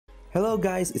Hello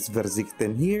guys, it's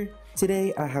Verzikten here.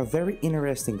 Today I have very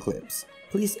interesting clips.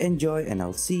 Please enjoy and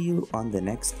I'll see you on the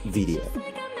next video.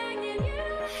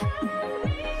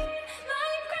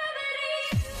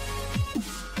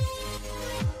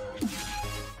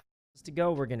 To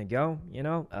go, we're gonna go. You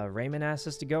know, Raymond asked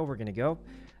us to go, we're gonna go.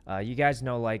 You guys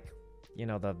know, like, you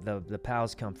know, the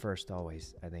pals come first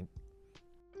always, I think.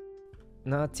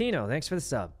 No, Tino, thanks for the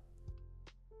sub.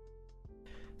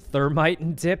 Thermite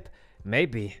and dip?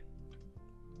 Maybe.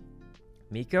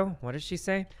 Miko, what did she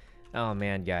say? Oh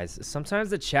man, guys,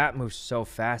 sometimes the chat moves so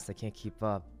fast I can't keep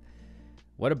up.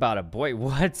 What about a boy?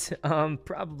 What?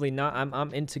 Probably not.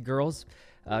 I'm into girls.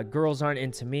 Girls aren't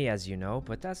into me, as you know,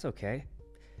 but that's okay.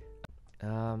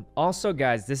 Also,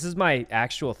 guys, this is my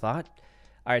actual thought.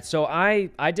 All right, so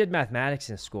I did mathematics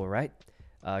in school, right?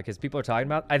 Because people are talking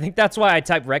about. I think that's why I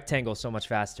type rectangle so much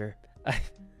faster.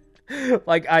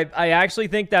 Like, I actually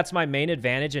think that's my main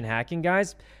advantage in hacking,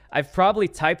 guys. I've probably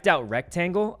typed out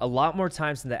rectangle a lot more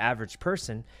times than the average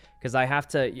person because I have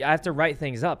to write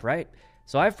things up, right?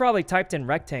 So I've probably typed in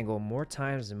rectangle more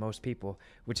times than most people,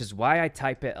 which is why I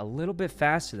type it a little bit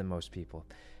faster than most people.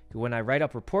 When I write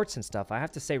up reports and stuff, I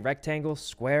have to say rectangle,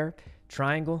 square,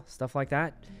 triangle, stuff like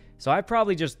that. So I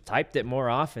probably just typed it more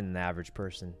often than the average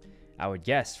person, I would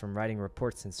guess, from writing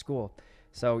reports in school.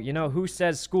 So, you know, who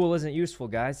says school isn't useful,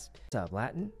 guys? What's up,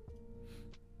 Latin?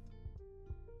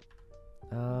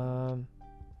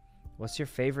 What's your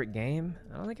favorite game?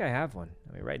 I don't think I have one.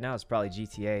 I mean, right now it's probably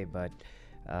GTA, but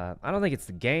I don't think it's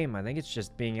the game. I think it's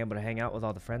just being able to hang out with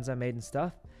all the friends I made and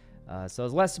stuff. So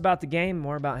it's less about the game,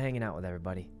 more about hanging out with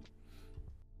everybody.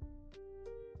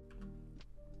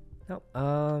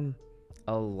 Oh,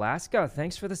 Alaska,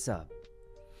 thanks for the sub.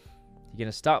 You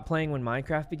gonna stop playing when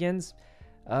Minecraft begins?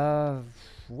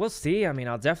 We'll see. I mean,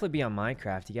 I'll definitely be on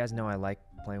Minecraft. You guys know I like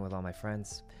playing with all my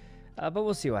friends. But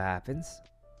we'll see what happens.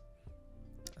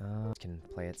 Can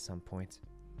play at some point.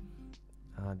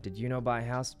 Did you know buy a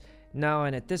house? No,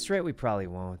 and at this rate, we probably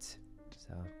won't.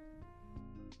 So,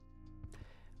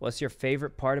 what's your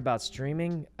favorite part about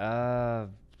streaming? I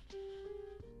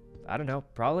don't know.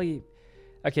 Probably.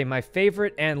 Okay, my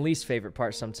favorite and least favorite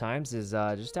part sometimes is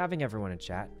just having everyone in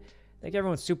chat. I think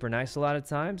everyone's super nice a lot of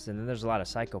times, and then there's a lot of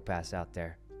psychopaths out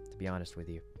there, to be honest with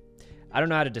you. I don't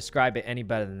know how to describe it any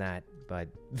better than that, but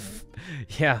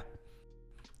yeah.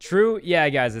 True, yeah,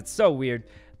 guys, it's so weird.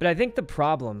 But I think the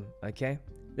problem, okay,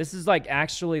 this is like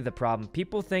actually the problem.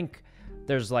 People think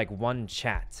there's like one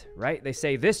chat, right? They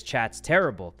say this chat's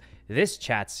terrible, this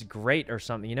chat's great or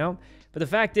something, you know? But the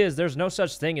fact is, there's no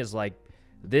such thing as like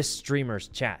this streamer's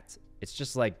chat. It's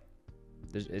just like,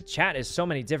 chat is so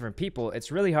many different people.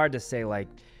 It's really hard to say like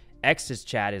X's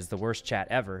chat is the worst chat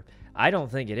ever. I don't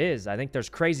think it is. I think there's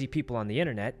crazy people on the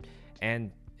internet,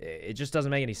 and it just doesn't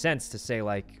make any sense to say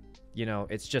like, you know,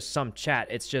 it's just some chat.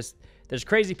 It's just, there's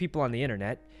crazy people on the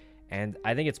internet, and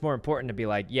I think it's more important to be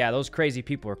like, yeah, those crazy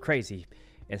people are crazy,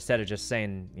 instead of just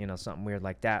saying, you know, something weird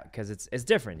like that, because it's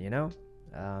different, you know?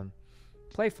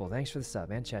 Playful, thanks for the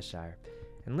sub, and Cheshire.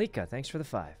 And Lika, thanks for the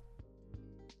 5.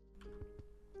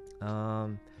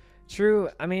 True.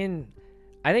 I mean,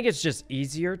 I think it's just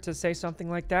easier to say something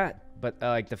like that. But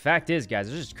like the fact is, guys,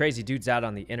 there's just crazy dudes out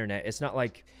on the internet. It's not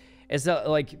like, it's a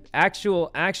like actual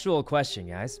question,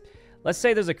 guys. Let's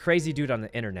say there's a crazy dude on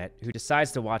the internet who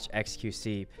decides to watch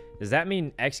XQC. Does that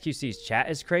mean XQC's chat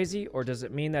is crazy, or does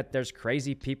it mean that there's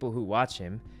crazy people who watch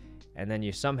him, and then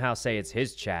you somehow say it's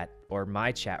his chat or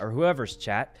my chat or whoever's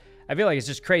chat? I feel like it's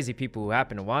just crazy people who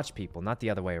happen to watch people, not the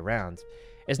other way around.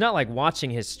 It's not like watching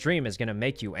his stream is going to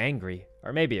make you angry.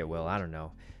 Or maybe it will, I don't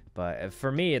know. But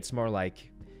for me, it's more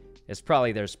like, it's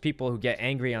probably there's people who get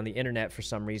angry on the internet for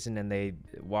some reason and they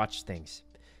watch things.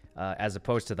 As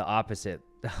opposed to the opposite.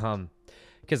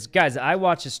 Because, guys, I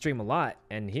watch his stream a lot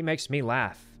and he makes me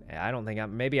laugh. I don't think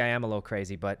maybe I am a little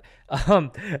crazy, but I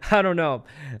don't know.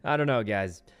 I don't know,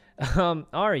 guys.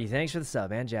 Ari, thanks for the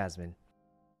sub, and Jasmine.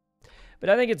 But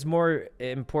I think it's more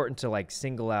important to like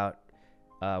single out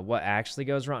what actually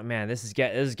goes wrong. Man, this is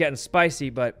getting spicy,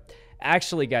 but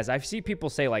actually, guys, I see people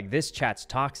say like this chat's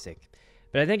toxic,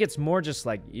 but I think it's more just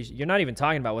like you're not even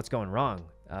talking about what's going wrong.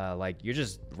 Like you're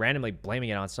just randomly blaming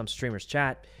it on some streamer's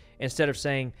chat instead of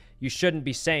saying you shouldn't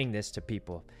be saying this to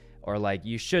people, or like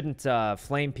you shouldn't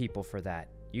flame people for that.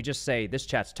 You just say this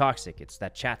chat's toxic. It's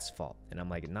that chat's fault, and I'm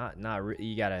like,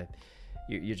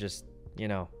 you're just, you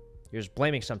know. You're just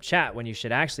blaming some chat when you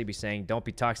should actually be saying, don't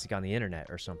be toxic on the internet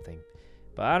or something.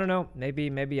 But I don't know.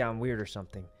 Maybe I'm weird or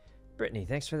something. Brittany,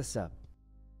 thanks for the sub.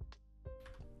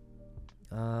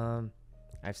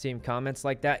 I've seen comments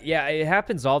like that. Yeah, it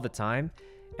happens all the time.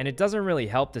 And it doesn't really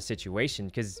help the situation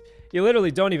because you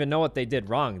literally don't even know what they did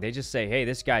wrong. They just say, hey,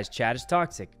 this guy's chat is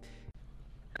toxic.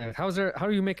 And how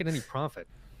are you making any profit?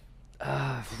 You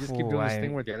just keep doing this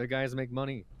thing where the other guys make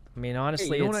money. I mean, honestly,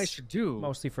 hey, you know it's what I should do?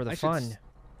 Mostly for the fun.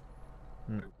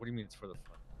 What do you mean it's for the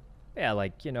fun? Yeah,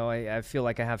 like, you know, I feel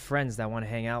like I have friends that want to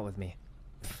hang out with me.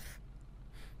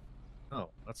 Oh,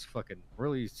 that's fucking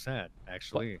really sad,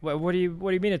 actually. What do you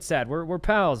mean it's sad? We're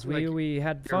pals. We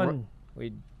had fun.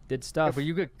 We did stuff. Yeah,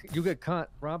 but you get caught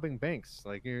robbing banks.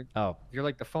 Like you're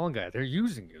like the fall guy. They're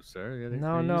using you, sir.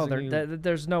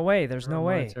 There's no way. There's no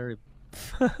way.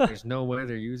 There's no way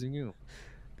they're using you.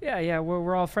 Yeah,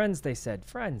 we're all friends. They said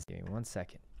friends. Give me 1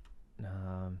 second.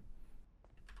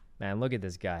 Man, look at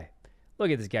this guy. Look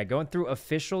at this guy going through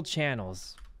official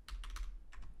channels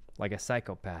like a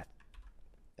psychopath.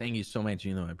 Thank you so much,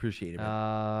 I appreciate it,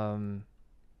 man.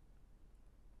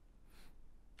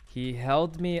 He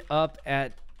held me up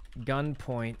at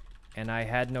gunpoint, and I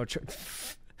had no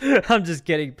choice. I'm just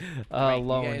kidding. You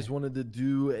guys wanted to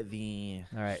do the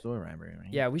store robbery,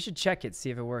 right? Yeah, we should check it, see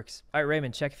if it works. All right,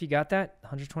 Raymond, check if you got that.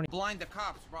 120. Blind the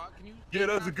cops, bro. Can you? Yeah,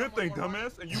 that's a good thing,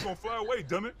 dumbass. And you gonna fly away,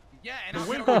 dumb it. Yeah, and the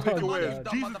wind gonna take your ass.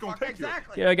 Jesus gonna take you.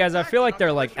 You know, guys, I feel like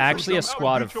they're like actually a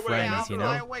squad of friends, you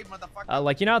know?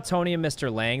 Like, you know how Tony and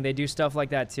Mr. Lang, they do stuff like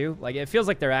that too? Like, it feels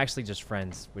like they're actually just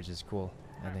friends, which is cool,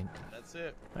 I think. That's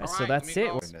it. All right, so that's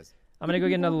it. I'm gonna go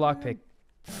get another lockpick.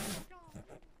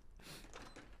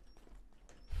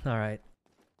 All right.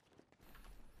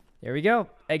 Here we go.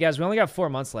 Hey, guys, we only got 4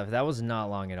 months left. That was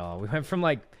not long at all. We went from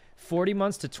like 40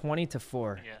 months to 20 to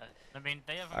 4. Yeah, I mean,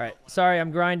 they have. All right. Sorry, I'm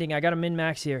grinding. I got a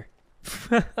min-max here.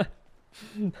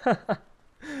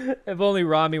 If only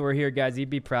Ramee were here, guys, he'd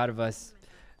be proud of us.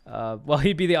 Well,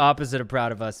 he'd be the opposite of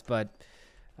proud of us, but...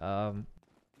 all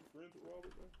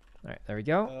right, there we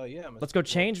go. Let's go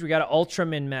change. We got an ultra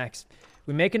min-max.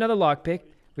 We make another lockpick.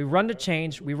 We run to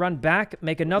change. We run back,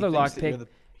 make another lockpick,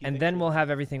 and then we'll have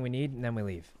everything we need, and then we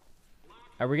leave. All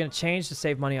right, we're going to change to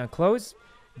save money on clothes.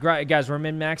 Guys, we're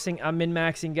min-maxing. I'm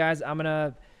min-maxing, guys. I'm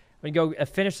gonna go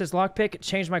finish this lockpick,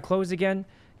 change my clothes again,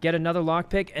 get another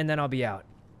lockpick, and then I'll be out.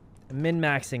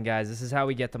 Min-maxing, guys. This is how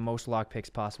we get the most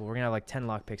lockpicks possible. We're going to have like 10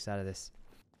 lockpicks out of this.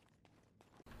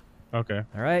 Okay.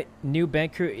 All right. New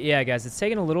bank crew. Yeah, guys, it's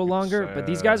taking a little longer, but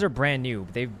these guys are brand new.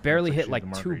 They've barely hit like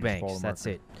 2 banks. That's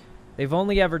it. They've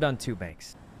only ever done 2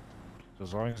 banks. So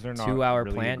as long as they're not 2-hour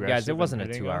really plan. Guys, it wasn't a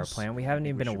hitting 2-hour us, plan. We haven't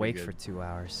even been awake for 2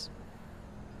 hours.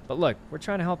 But look, we're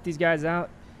trying to help these guys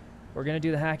out. We're going to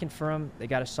do the hacking for them. They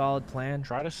got a solid plan.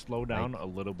 Try to slow down a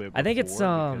little bit. I think it's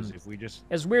if we just,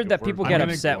 it's weird that people get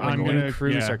upset when new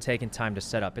crews yeah. are taking time to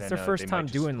set up. It's their first time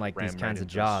doing like these kinds of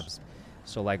jobs.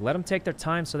 So like let them take their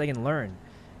time so they can learn.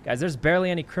 Guys, there's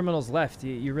barely any criminals left.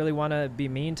 You really want to be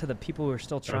mean to the people who are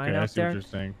still trying out there?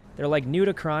 They're like new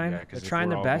to crime. They're trying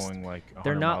their best.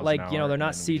 They're not like, you know, they're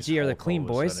not CG or the clean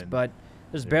boys, but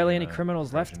there's barely any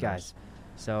criminals left, guys.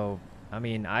 So, I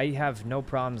mean, I have no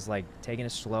problems like taking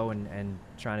it slow and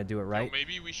trying to do it right.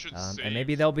 Maybe we should and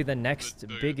maybe they'll be the next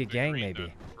big gang,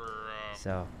 maybe.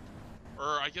 So.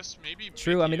 Or I guess maybe.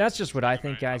 True. I mean, that's just what I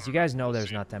think, guys. You guys know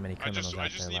there's not that many criminals out there. I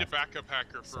just need a backup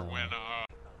hacker for when.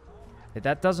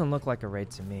 That doesn't look like a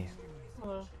raid to me.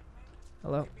 Hello.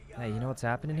 Hello. Hey, you know what's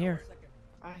happening here?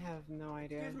 I have no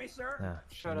idea. Excuse me, sir. Nah,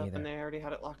 Shut up, and they already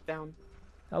had it locked down.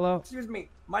 Hello. Excuse me.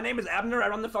 My name is Abner. I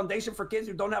run the foundation for kids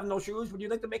who don't have no shoes. Would you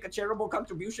like to make a charitable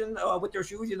contribution with your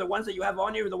shoes, either the ones that you have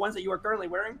on you or the ones that you are currently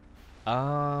wearing?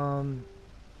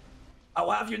 I'll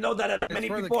have you know that many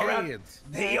people around.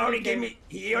 He already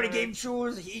gave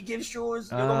shoes. He gives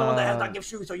shoes. You're the only one that has not give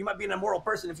shoes, so you might be an immoral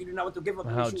person if you do not want to give up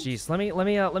your shoes. Oh, jeez.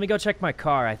 Let me go check my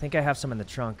car. I think I have some in the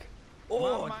trunk.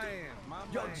 Oh,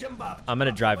 yo, Jimbo. I'm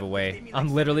gonna drive away. I'm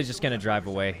literally just gonna drive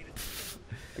away.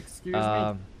 Excuse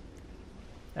me.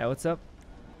 Hey, what's up?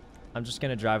 I'm just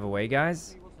gonna drive away,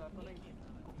 guys.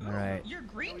 All right. Your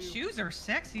green shoes are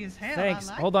sexy as hell. Thanks.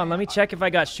 Like Hold on. Let me check if I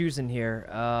got shoes in here.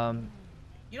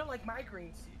 You don't like my green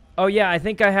shoes? Oh yeah, I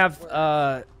think I have.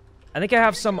 I think I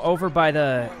have some over by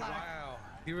the.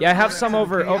 Yeah, I have some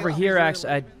over here.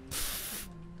 Actually,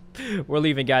 we're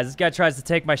leaving, guys. This guy tries to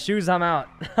take my shoes. I'm out.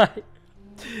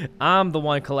 I'm the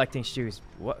one collecting shoes.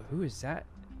 What? Who is that?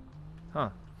 Huh?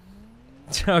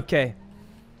 Okay.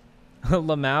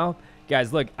 Lamau,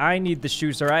 guys, look. I need the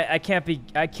shoes. All right. I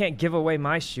can't give away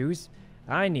my shoes.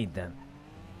 I need them.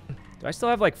 Do I still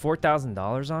have like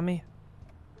 $4,000 on me?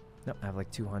 Nope, I have like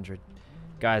 200.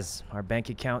 Guys, our bank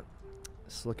account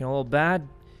is looking a little bad.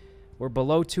 We're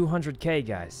below 200K,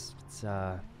 guys. It's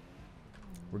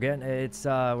we're getting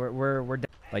we're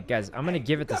like, guys, I'm gonna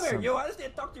give it to Come some. here, yo. I just need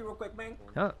to talk to you real quick, man.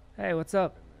 Huh? Hey, what's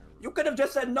up? You could have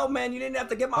just said no, man. You didn't have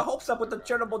to get my hopes up with the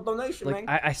charitable donation, Like,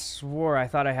 man. I swore I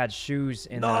thought I had shoes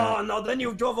in No, then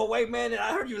you drove away, man, and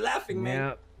I heard you laughing, man.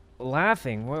 Yeah,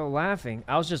 laughing. Well, laughing.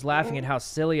 I was just laughing at how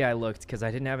silly I looked because I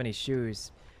didn't have any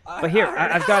shoes. But here,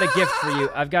 I've got a gift for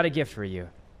you. I've got a gift for you.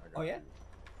 Oh, yeah?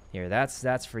 Here,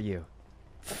 that's for you.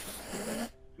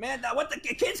 Man, what the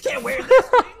kids can't wear this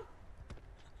thing.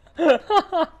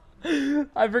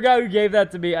 I forgot who gave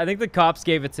that to me. I think the cops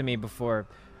gave it to me before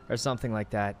or something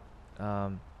like that.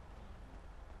 All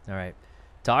right.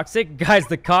 Toxic? Guys,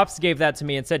 the cops gave that to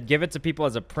me and said give it to people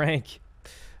as a prank.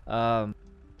 All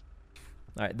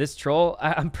right, this troll,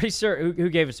 I'm pretty sure who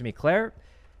gave it to me? Claire?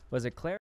 Was it Claire?